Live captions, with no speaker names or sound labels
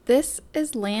This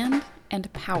is Land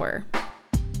and Power,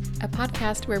 a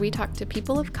podcast where we talk to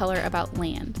people of color about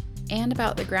land and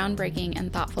about the groundbreaking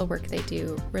and thoughtful work they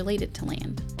do related to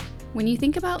land. When you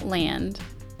think about land,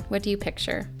 what do you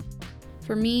picture?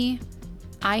 For me,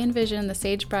 I envision the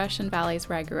sagebrush and valleys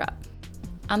where I grew up.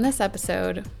 On this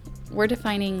episode, we're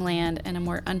defining land in a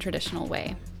more untraditional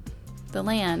way. The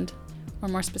land, or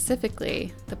more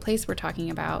specifically, the place we're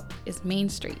talking about, is main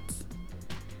streets.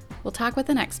 We'll talk with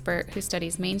an expert who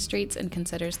studies main streets and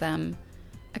considers them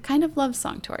a kind of love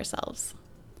song to ourselves.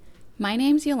 My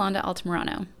name's Yolanda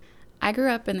Altamirano. I grew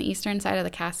up in the eastern side of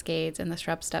the Cascades in the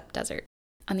Shrub Steppe Desert,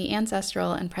 on the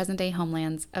ancestral and present-day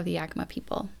homelands of the Yakama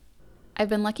people. I've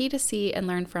been lucky to see and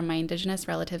learn from my indigenous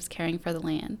relatives caring for the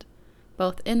land,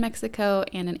 both in Mexico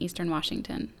and in eastern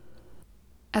Washington.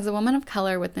 As a woman of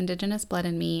color with indigenous blood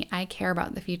in me, I care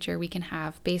about the future we can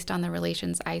have based on the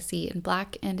relations I see in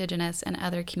Black, indigenous, and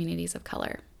other communities of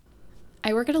color.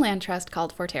 I work at a land trust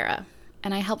called Forterra,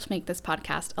 and I helped make this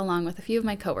podcast along with a few of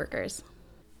my coworkers.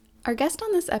 Our guest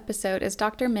on this episode is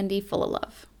Dr. Mindy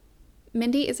Fullilove.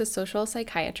 Mindy is a social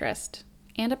psychiatrist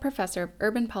and a professor of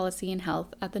urban policy and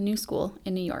health at the New School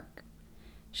in New York.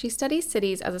 She studies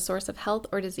cities as a source of health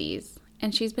or disease,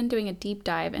 and she's been doing a deep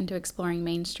dive into exploring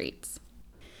main streets.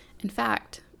 In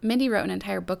fact, Mindy wrote an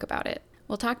entire book about it.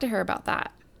 We'll talk to her about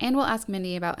that, and we'll ask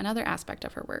Mindy about another aspect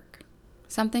of her work,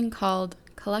 something called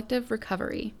collective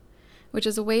recovery, which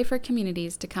is a way for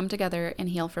communities to come together and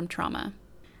heal from trauma.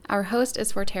 Our host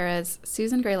is Forterra's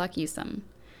Susan Greylock-Usum.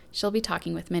 She'll be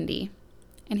talking with Mindy.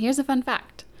 And here's a fun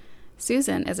fact.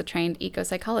 Susan is a trained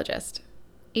eco-psychologist.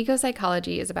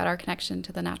 Eco-psychology is about our connection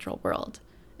to the natural world,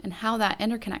 and how that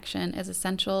interconnection is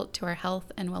essential to our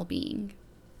health and well-being.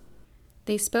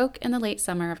 They spoke in the late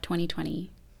summer of 2020,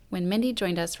 when Mindy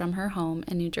joined us from her home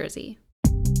in New Jersey.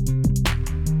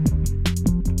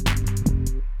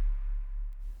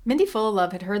 Mindy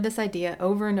Fullilove had heard this idea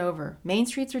over and over. Main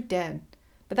streets are dead.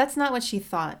 But that's not what she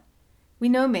thought. We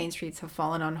know main streets have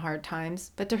fallen on hard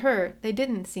times, but to her, they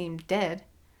didn't seem dead.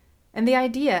 And the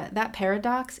idea, that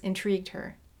paradox, intrigued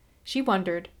her. She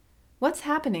wondered, what's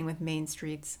happening with main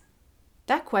streets?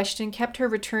 That question kept her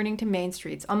returning to main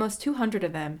streets, almost 200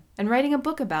 of them, and writing a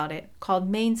book about it called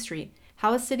Main Street,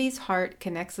 How a City's Heart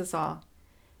Connects Us All.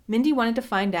 Mindy wanted to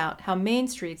find out how main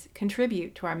streets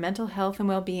contribute to our mental health and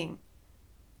well-being.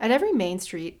 At every main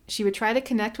street, she would try to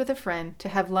connect with a friend to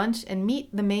have lunch and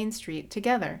meet the main street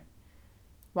together.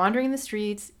 Wandering the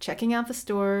streets, checking out the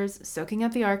stores, soaking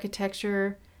up the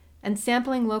architecture, and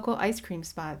sampling local ice cream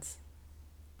spots.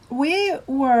 We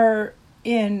were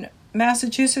in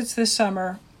Massachusetts this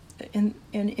summer, in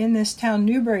this town,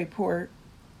 Newburyport.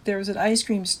 There was an ice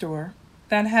cream store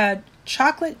that had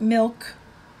chocolate milk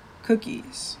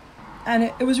cookies. And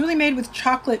it was really made with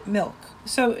chocolate milk.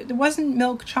 So it wasn't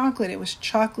milk chocolate, it was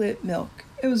chocolate milk.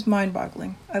 It was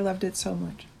mind-boggling. I loved it so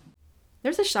much.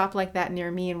 There's a shop like that near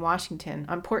me in Washington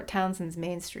on Port Townsend's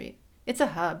Main Street. It's a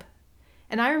hub.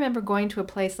 And I remember going to a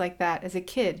place like that as a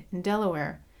kid in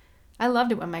Delaware. I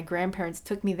loved it when my grandparents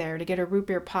took me there to get a root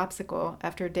beer popsicle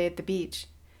after a day at the beach.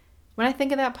 When I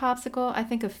think of that popsicle, I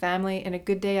think of family and a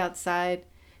good day outside,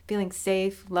 feeling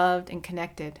safe, loved, and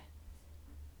connected.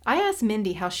 I asked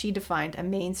Mindy how she defined a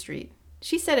main street.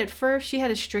 She said at first she had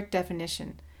a strict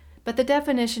definition, but the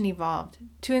definition evolved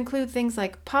to include things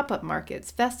like pop-up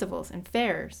markets, festivals, and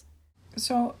fairs.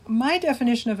 So my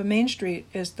definition of a main street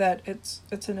is that it's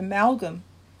an amalgam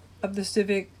of the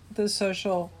civic, the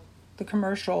social, the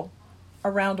commercial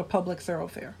around a public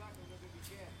thoroughfare,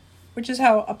 which is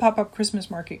how a pop-up Christmas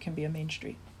market can be a main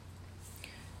street.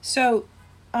 So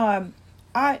I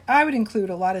would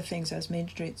include a lot of things as main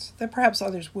streets that perhaps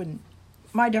others wouldn't.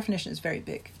 My definition is very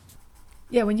big.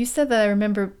 Yeah, when you said that, I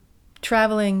remember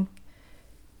traveling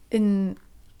in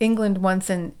England once,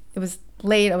 and it was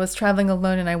late. I was traveling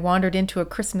alone, and I wandered into a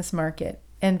Christmas market.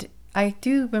 And I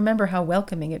do remember how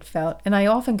welcoming it felt. And I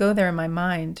often go there in my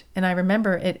mind, and I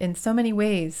remember it in so many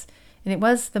ways. And it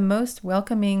was the most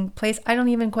welcoming place. I don't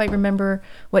even quite remember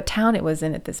what town it was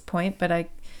in at this point, but I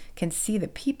can see the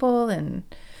people and,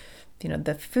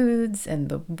 the foods and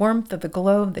the warmth of the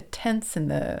glow of the tents and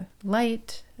the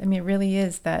light. I mean, it really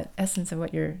is that essence of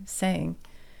what you're saying.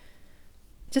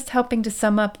 Just helping to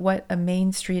sum up what a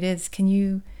main street is, can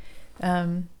you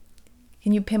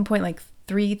pinpoint like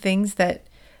 3 things that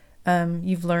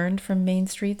you've learned from main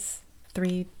streets?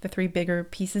 The 3 bigger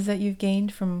pieces that you've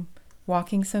gained from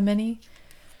walking so many?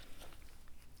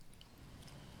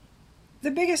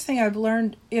 The biggest thing I've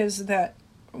learned is that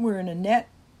we're in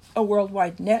a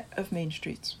worldwide net of main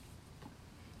streets.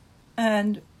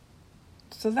 And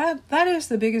so that is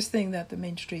the biggest thing that the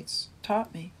main streets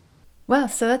taught me. Wow,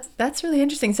 so that's really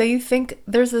interesting. So you think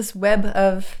there's this web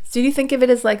of, so do you think of it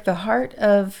as like the heart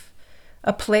of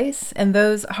a place, and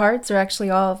those hearts are actually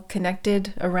all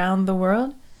connected around the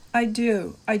world? I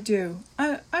do.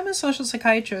 I'm a social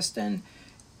psychiatrist, and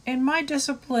in my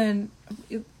discipline,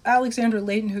 Alexandra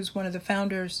Layton, who's one of the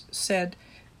founders, said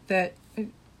that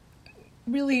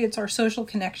really it's our social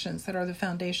connections that are the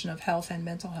foundation of health and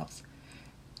mental health.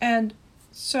 And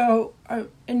so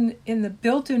in the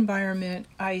built environment,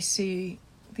 I see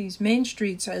these main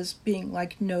streets as being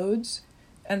like nodes,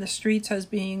 and the streets as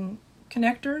being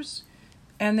connectors,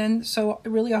 and then so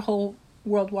really a whole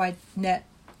worldwide net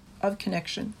of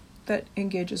connection that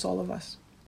engages all of us.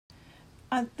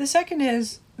 The second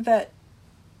is that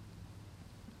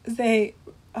they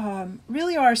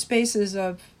really are spaces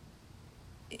of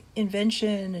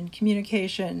invention and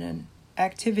communication and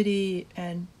activity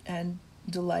and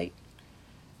delight.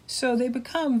 So they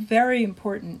become very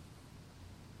important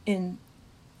in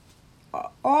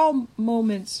all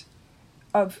moments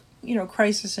of,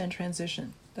 crisis and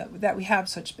transition, that we have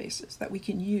such spaces that we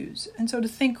can use. And so to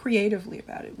think creatively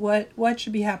about it, what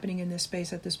should be happening in this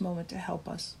space at this moment to help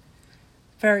us?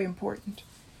 Very important.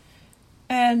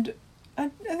 And I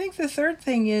think the third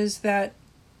thing is that,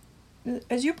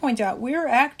 as you point out, we're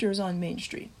actors on Main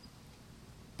Street,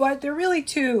 but there are really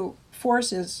two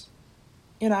forces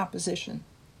in opposition.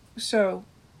 So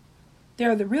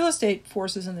there are the real estate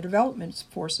forces and the development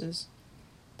forces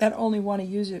that only want to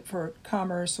use it for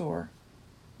commerce or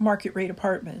market rate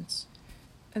apartments.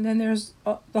 And then there's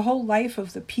the whole life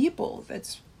of the people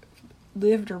that's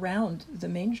lived around the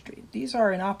Main Street. These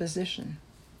are in opposition.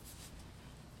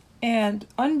 And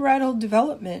unbridled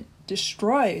development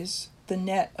destroys the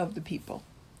net of the people.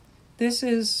 This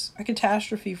is a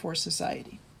catastrophe for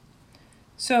society.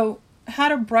 So how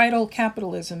to bridle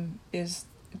capitalism is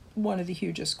one of the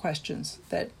hugest questions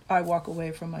that I walk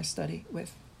away from my study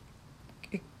with.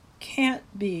 It can't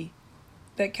be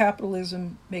that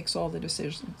capitalism makes all the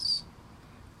decisions,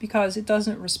 because it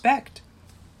doesn't respect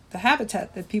the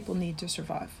habitat that people need to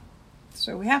survive.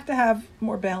 So we have to have a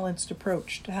more balanced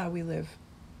approach to how we live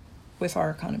with our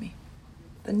economy.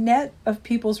 The net of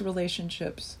people's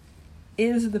relationships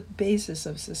is the basis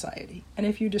of society. And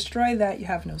if you destroy that, you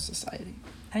have no society.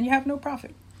 And you have no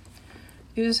profit.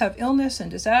 You just have illness and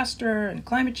disaster and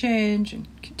climate change and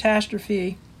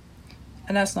catastrophe.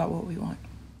 And that's not what we want.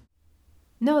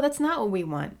 No, that's not what we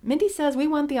want. Mindy says we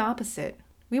want the opposite.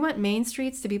 We want main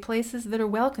streets to be places that are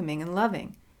welcoming and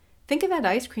loving. Think of that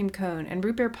ice cream cone and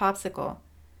root beer popsicle.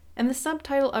 And the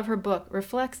subtitle of her book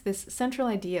reflects this central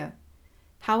idea: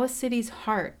 how a city's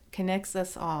heart connects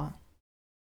us all.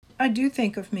 I do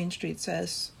think of main streets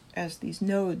as these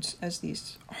nodes, as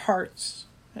these hearts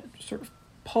that sort of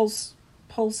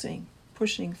pulsing,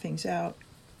 pushing things out,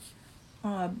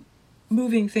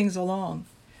 moving things along.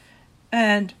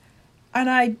 And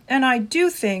I do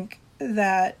think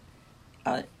that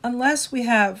unless we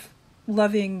have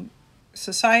loving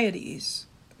societies,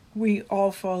 we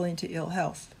all fall into ill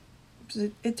health.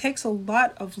 It takes a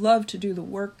lot of love to do the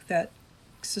work that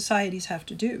societies have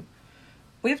to do.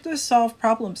 We have to solve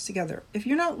problems together. If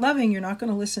you're not loving, you're not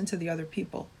going to listen to the other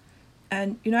people.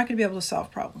 And you're not going to be able to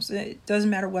solve problems. It doesn't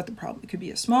matter what the problem. It could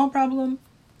be a small problem.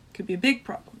 It could be a big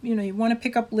problem. You want to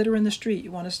pick up litter in the street.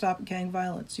 You want to stop gang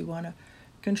violence. You want to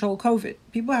control COVID.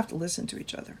 People have to listen to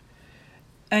each other.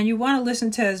 And you want to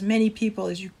listen to as many people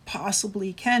as you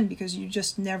possibly can, because you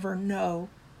just never know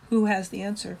who has the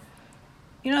answer.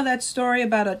 You know that story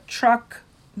about a truck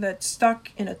that's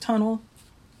stuck in a tunnel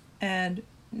and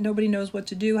nobody knows what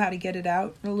to do, how to get it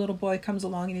out? And a little boy comes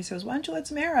along and he says, "Why don't you let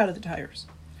some air out of the tires?"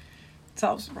 It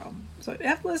solves the problem. So you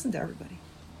have to listen to everybody.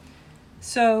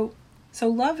 So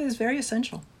love is very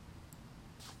essential.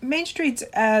 Main streets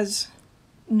as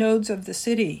nodes of the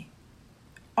city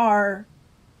are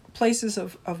places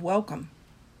of welcome.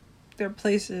 They're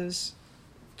places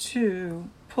to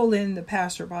pull in the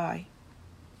passerby.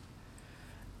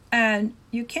 And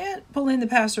you can't pull in the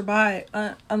passerby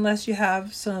unless you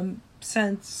have some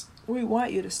sense, we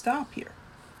want you to stop here.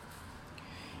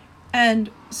 And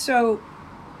so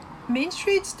main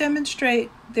streets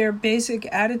demonstrate their basic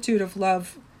attitude of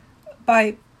love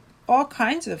by all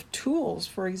kinds of tools.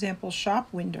 For example, shop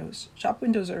windows. Shop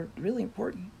windows are really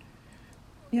important.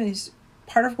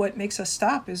 Part of what makes us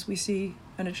stop is we see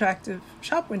an attractive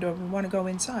shop window and we want to go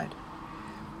inside.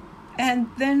 And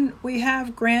then we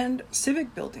have grand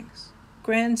civic buildings.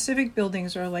 Grand civic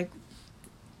buildings are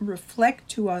reflect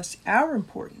to us our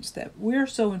importance, that we're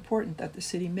so important that the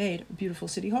city made a beautiful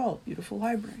city hall, a beautiful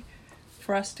library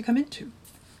for us to come into.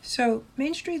 So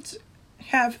main streets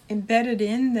have embedded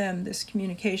in them this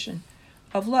communication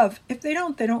of love. If they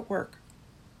don't, they don't work.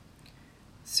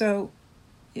 So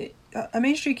a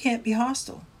main street can't be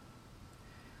hostile.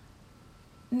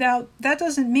 Now, that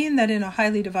doesn't mean that in a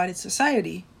highly divided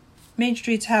society, main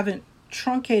streets haven't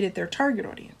truncated their target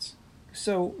audience.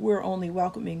 So we're only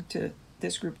welcoming to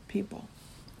this group of people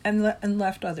and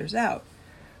left others out.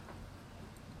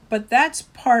 But that's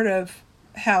part of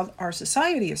how our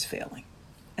society is failing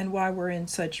and why we're in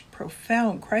such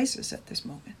profound crisis at this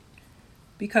moment.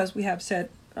 Because we have said,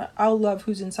 I'll love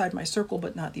who's inside my circle,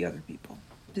 but not the other people.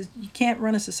 You can't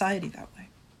run a society that way.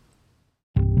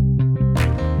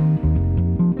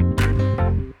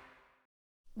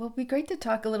 Well, it'd be great to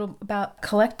talk a little about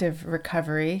collective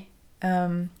recovery.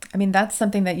 That's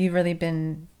something that you've really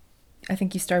been, I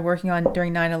think you started working on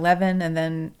during 9/11 and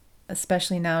then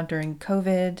especially now during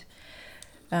COVID,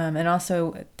 and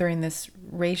also during this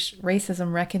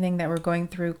racism reckoning that we're going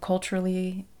through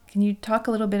culturally. Can you talk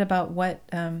a little bit about what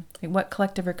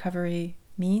collective recovery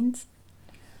means?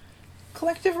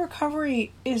 Collective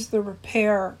recovery is the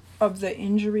repair of the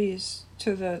injuries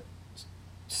to the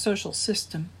social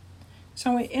system.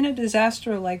 So in a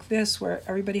disaster like this, where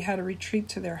everybody had to retreat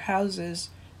to their houses,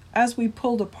 as we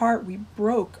pulled apart, we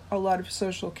broke a lot of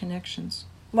social connections.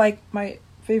 Like my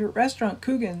favorite restaurant,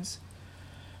 Coogan's,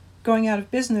 going out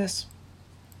of business,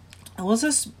 it was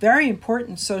a very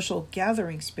important social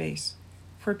gathering space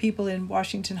for people in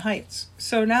Washington Heights.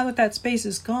 So now that that space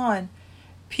is gone,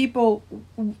 people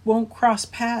won't cross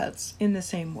paths in the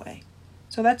same way.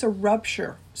 So that's a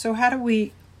rupture. So how do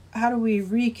we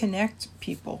reconnect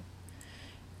people?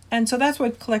 And so that's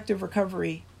what collective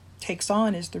recovery takes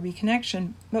on, is the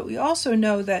reconnection. But we also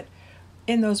know that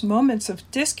in those moments of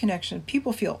disconnection,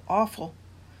 people feel awful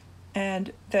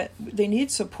and that they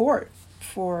need support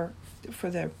for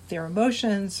their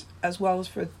emotions as well as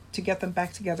to get them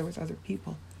back together with other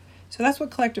people. So that's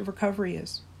what collective recovery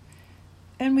is.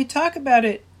 And we talk about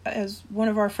it, as one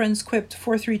of our friends quipped,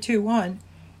 4-3-2-1,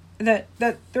 that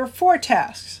there are 4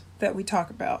 tasks that we talk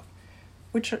about,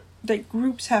 that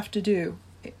groups have to do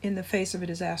in the face of a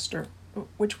disaster,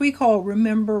 which we call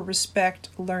remember, respect,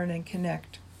 learn, and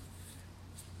connect.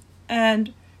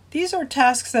 And these are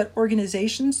tasks that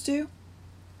organizations do.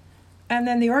 And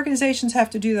then the organizations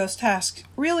have to do those tasks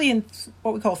really in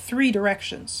what we call 3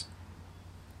 directions.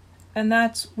 And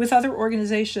that's with other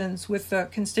organizations, with the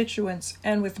constituents,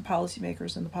 and with the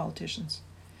policymakers and the politicians.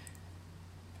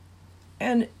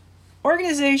 And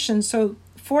organizations, so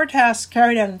 4 tasks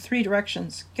carried out in 3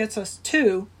 directions, gets us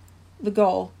to the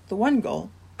one goal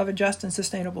of a just and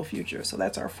sustainable future. So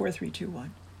that's our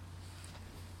 4-3-2-1.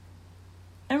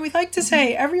 And we'd like to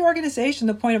say every organization,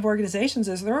 the point of organizations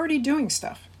is they're already doing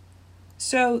stuff.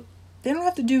 So they don't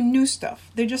have to do new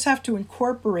stuff. They just have to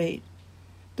incorporate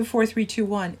the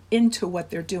 4-3-2-1 into what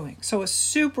they're doing. So a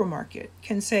supermarket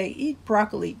can say, eat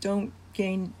broccoli, don't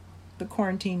gain the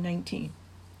quarantine 19.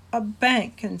 A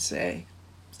bank can say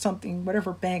something,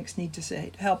 whatever banks need to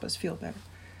say to help us feel better.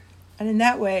 And in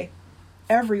that way,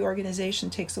 every organization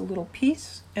takes a little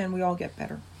piece and we all get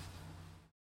better.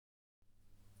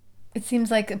 It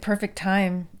seems like a perfect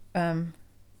time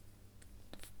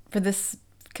for this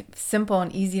simple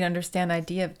and easy to understand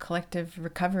idea of collective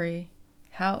recovery.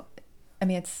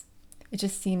 It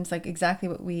just seems like exactly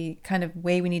what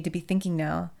way we need to be thinking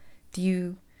now.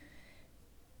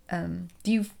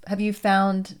 Have you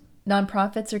found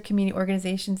nonprofits or community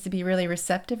organizations to be really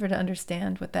receptive or to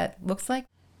understand what that looks like?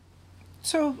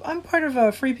 So I'm part of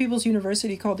a Free People's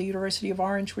University called the University of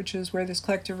Orange, which is where this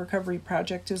collective recovery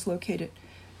project is located.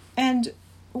 And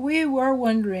we were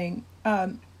wondering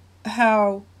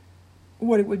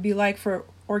what it would be like for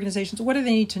organizations. What do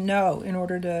they need to know in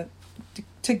order to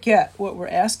get what we're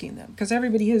asking them? Because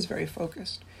everybody is very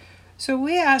focused. So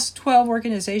we asked 12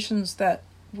 organizations that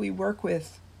we work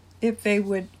with if they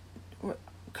would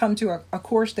come to a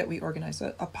course that we organize,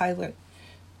 a pilot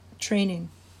training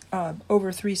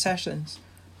over 3 sessions.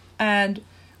 And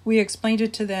we explained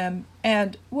it to them.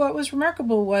 And what was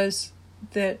remarkable was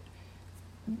that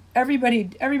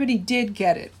everybody did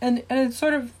get it. And it's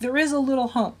sort of, there is a little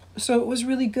hump. So it was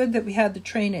really good that we had the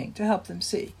training to help them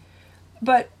see.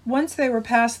 But once they were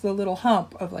past the little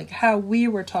hump of like how we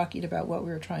were talking about what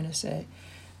we were trying to say,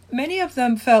 many of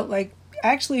them felt like,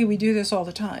 actually, we do this all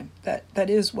the time. That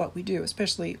is what we do,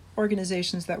 especially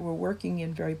organizations that were working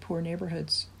in very poor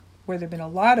neighborhoods where there have been a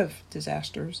lot of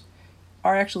disasters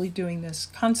are actually doing this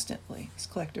constantly, this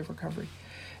collective recovery.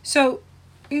 So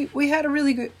we had a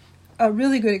really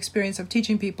good experience of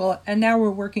teaching people, and now we're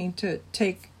working to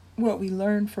take what we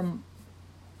learned from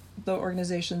the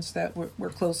organizations that we're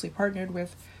closely partnered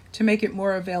with to make it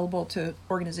more available to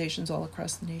organizations all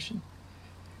across the nation.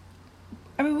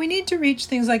 I mean, we need to reach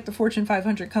things like the Fortune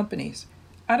 500 companies.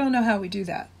 I don't know how we do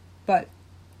that, but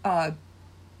But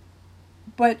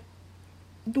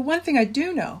the one thing I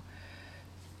do know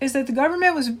is that the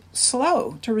government was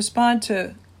slow to respond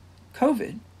to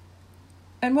COVID.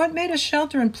 And what made us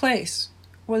shelter in place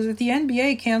was that the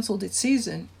NBA canceled its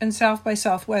season and South by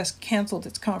Southwest canceled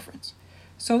its conference.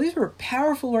 So these were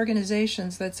powerful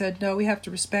organizations that said, no, we have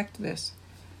to respect this.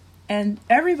 And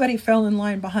everybody fell in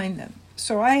line behind them.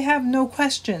 So I have no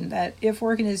question that if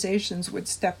organizations would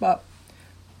step up,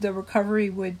 the recovery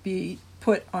would be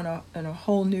put on a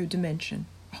whole new dimension,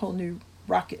 a whole new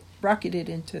rocketed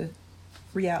into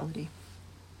reality.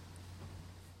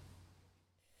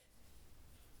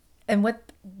 And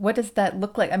what does that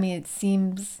look like? I mean, it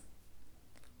seems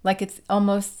like it's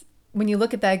almost, when you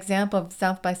look at that example of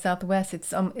South by Southwest,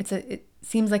 it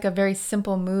seems like a very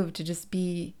simple move to just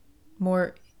be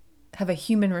more, have a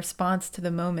human response to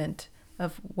the moment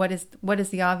of what is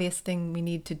the obvious thing we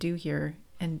need to do here,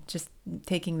 and just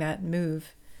taking that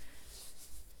move.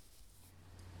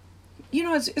 You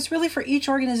know, it's really for each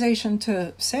organization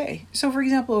to say. So, for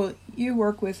example, you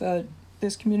work with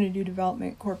this community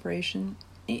development corporation.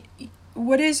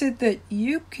 What is it that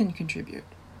you can contribute?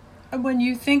 When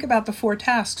you think about the 4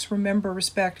 tasks, remember,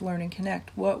 respect, learn, and connect,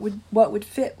 what would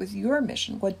fit with your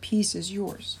mission? What piece is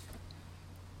yours?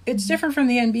 It's different from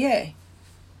the NBA.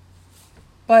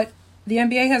 But the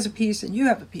NBA has a piece and you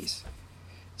have a piece.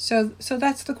 So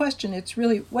that's the question. It's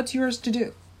really, what's yours to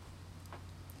do?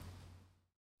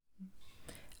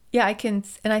 Yeah, I can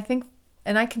see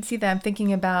that. I'm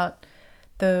thinking about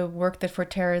the work that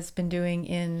Forterra has been doing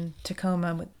in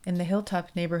Tacoma, in the Hilltop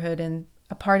neighborhood, and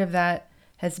a part of that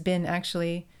has been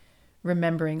actually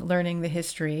remembering, learning the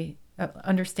history,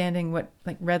 understanding what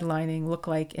like redlining looked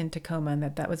like in Tacoma,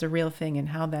 and that was a real thing, and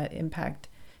how that impact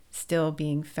still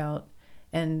being felt,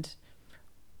 and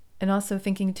also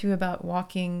thinking too about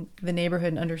walking the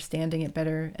neighborhood and understanding it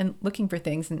better and looking for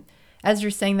things. And as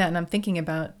you're saying that, and I'm thinking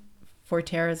about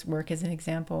Forterra's work as an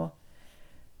example,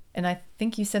 and I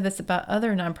think you said this about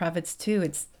other nonprofits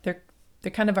too. They're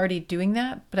kind of already doing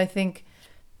that, but I think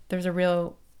there's a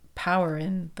real power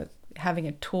in having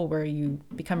a tool where you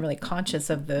become really conscious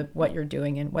of what you're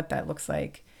doing and what that looks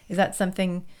like. Is that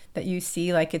something that you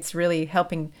see, like it's really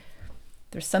helping?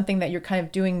 There's something that you're kind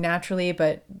of doing naturally,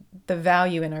 but the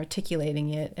value in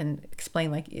articulating it and explain,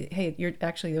 like, hey, you're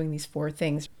actually doing these 4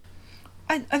 things.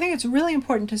 I think it's really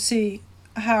important to see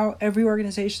how every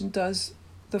organization does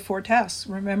the 4 tasks: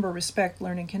 remember, respect,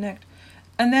 learn, and connect,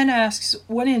 and then asks,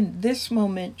 what in this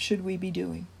moment should we be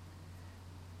doing?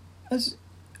 As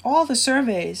all the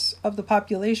surveys of the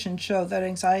population show that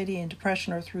anxiety and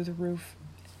depression are through the roof,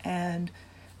 and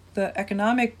the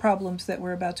economic problems that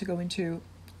we're about to go into,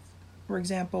 for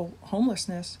example,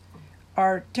 homelessness,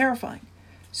 are terrifying.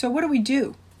 So what do we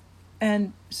do?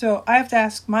 And so I have to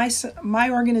ask my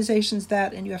organizations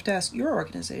that, and you have to ask your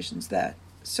organizations that.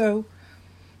 So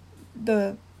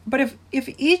but if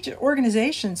each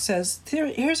organization says,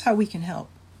 here's how we can help,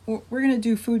 we're going to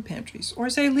do food pantries, or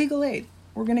say legal aid,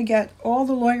 we're going to get all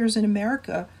the lawyers in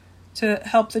America to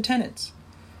help the tenants.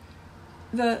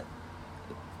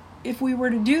 If we were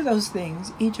to do those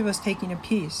things, each of us taking a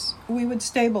piece, we would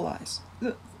stabilize.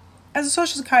 As a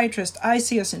social psychiatrist, I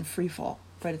see us in free fall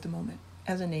right at the moment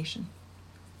as a nation.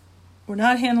 We're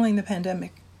not handling the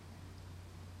pandemic.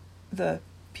 The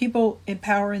people in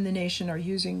power in the nation are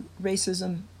using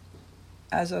racism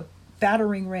as a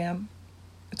battering ram.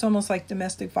 It's almost like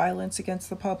domestic violence against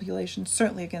the population,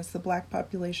 certainly against the Black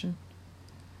population.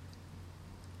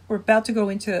 We're about to go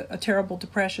into a terrible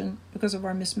depression because of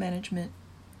our mismanagement.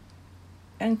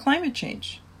 And climate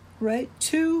change, right?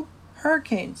 2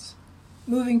 hurricanes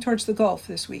moving towards the Gulf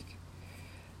this week.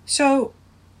 So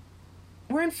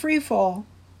we're in free fall,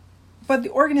 but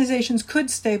the organizations could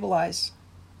stabilize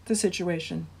the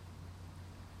situation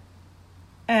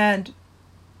and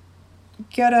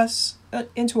get us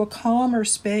into a calmer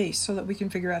space so that we can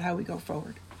figure out how we go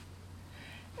forward.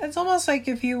 It's almost like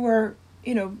if you were,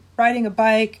 riding a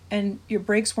bike and your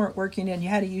brakes weren't working and you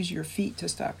had to use your feet to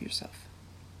stop yourself.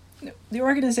 The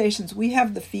organizations, we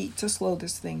have the feet to slow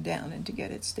this thing down and to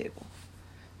get it stable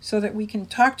so that we can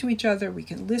talk to each other, we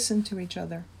can listen to each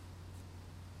other.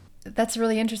 That's a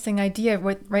really interesting idea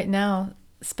right now,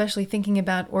 especially thinking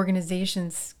about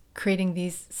organizations creating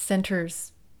these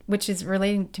centers, which is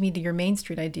relating to me to your Main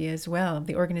Street idea as well.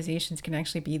 The organizations can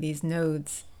actually be these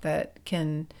nodes that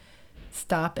can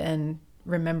stop and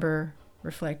remember,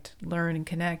 reflect, learn, and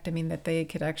connect. I mean, that they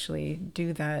could actually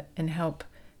do that and help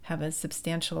have a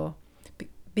substantial,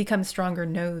 become stronger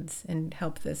nodes and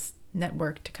help this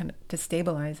network to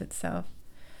stabilize itself.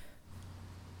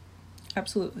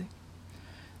 Absolutely.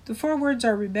 The 4 words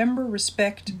are remember,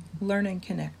 respect, learn, and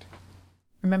connect.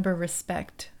 Remember,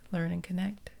 respect, learn, and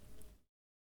connect.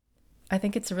 I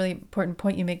think it's a really important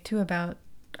point you make too about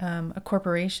a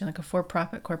corporation, like a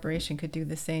for-profit corporation could do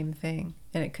the same thing,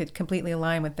 and it could completely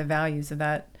align with the values of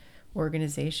that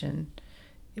organization,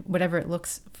 whatever it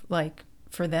looks like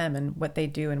for them and what they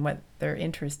do and what their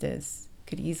interest is.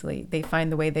 They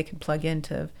find the way they can plug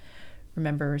into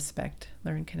remember, respect,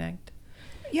 learn, connect.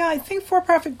 Yeah, I think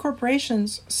for-profit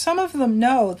corporations, some of them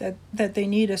know that they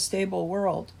need a stable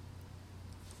world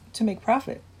to make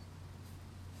profit.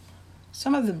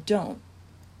 Some of them don't.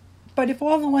 But if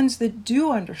all the ones that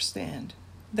do understand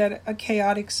that a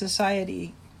chaotic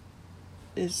society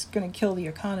is going to kill the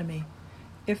economy,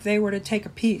 if they were to take a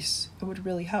piece, it would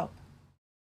really help.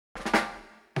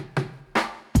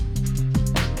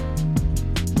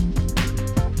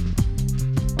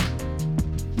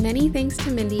 Many thanks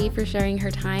to Mindy for sharing her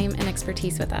time and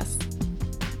expertise with us.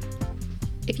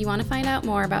 If you want to find out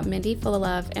more about Mindy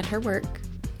Fullilove and her work,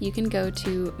 you can go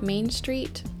to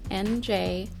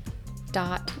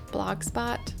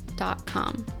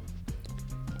mainstreetnj.blogspot.com.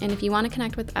 And if you want to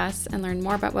connect with us and learn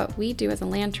more about what we do as a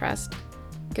land trust,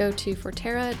 go to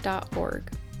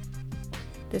forterra.org.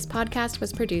 This podcast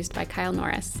was produced by Kyle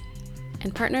Norris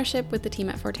in partnership with the team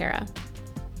at Forterra: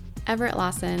 Everett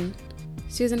Lawson,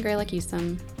 Susan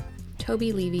Graylock-Usum,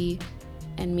 Toby Levy,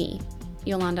 and me,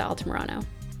 Yolanda Altamirano.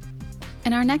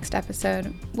 In our next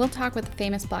episode, we'll talk with a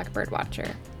famous black bird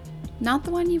watcher. Not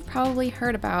the one you've probably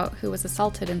heard about who was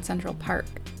assaulted in Central Park,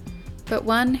 but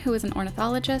one who is an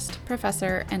ornithologist,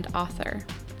 professor, and author,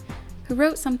 who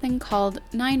wrote something called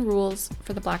 9 Rules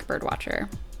for the Black Bird Watcher.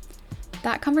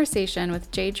 That conversation with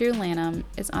J. Drew Lanham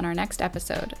is on our next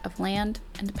episode of Land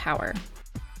and Power.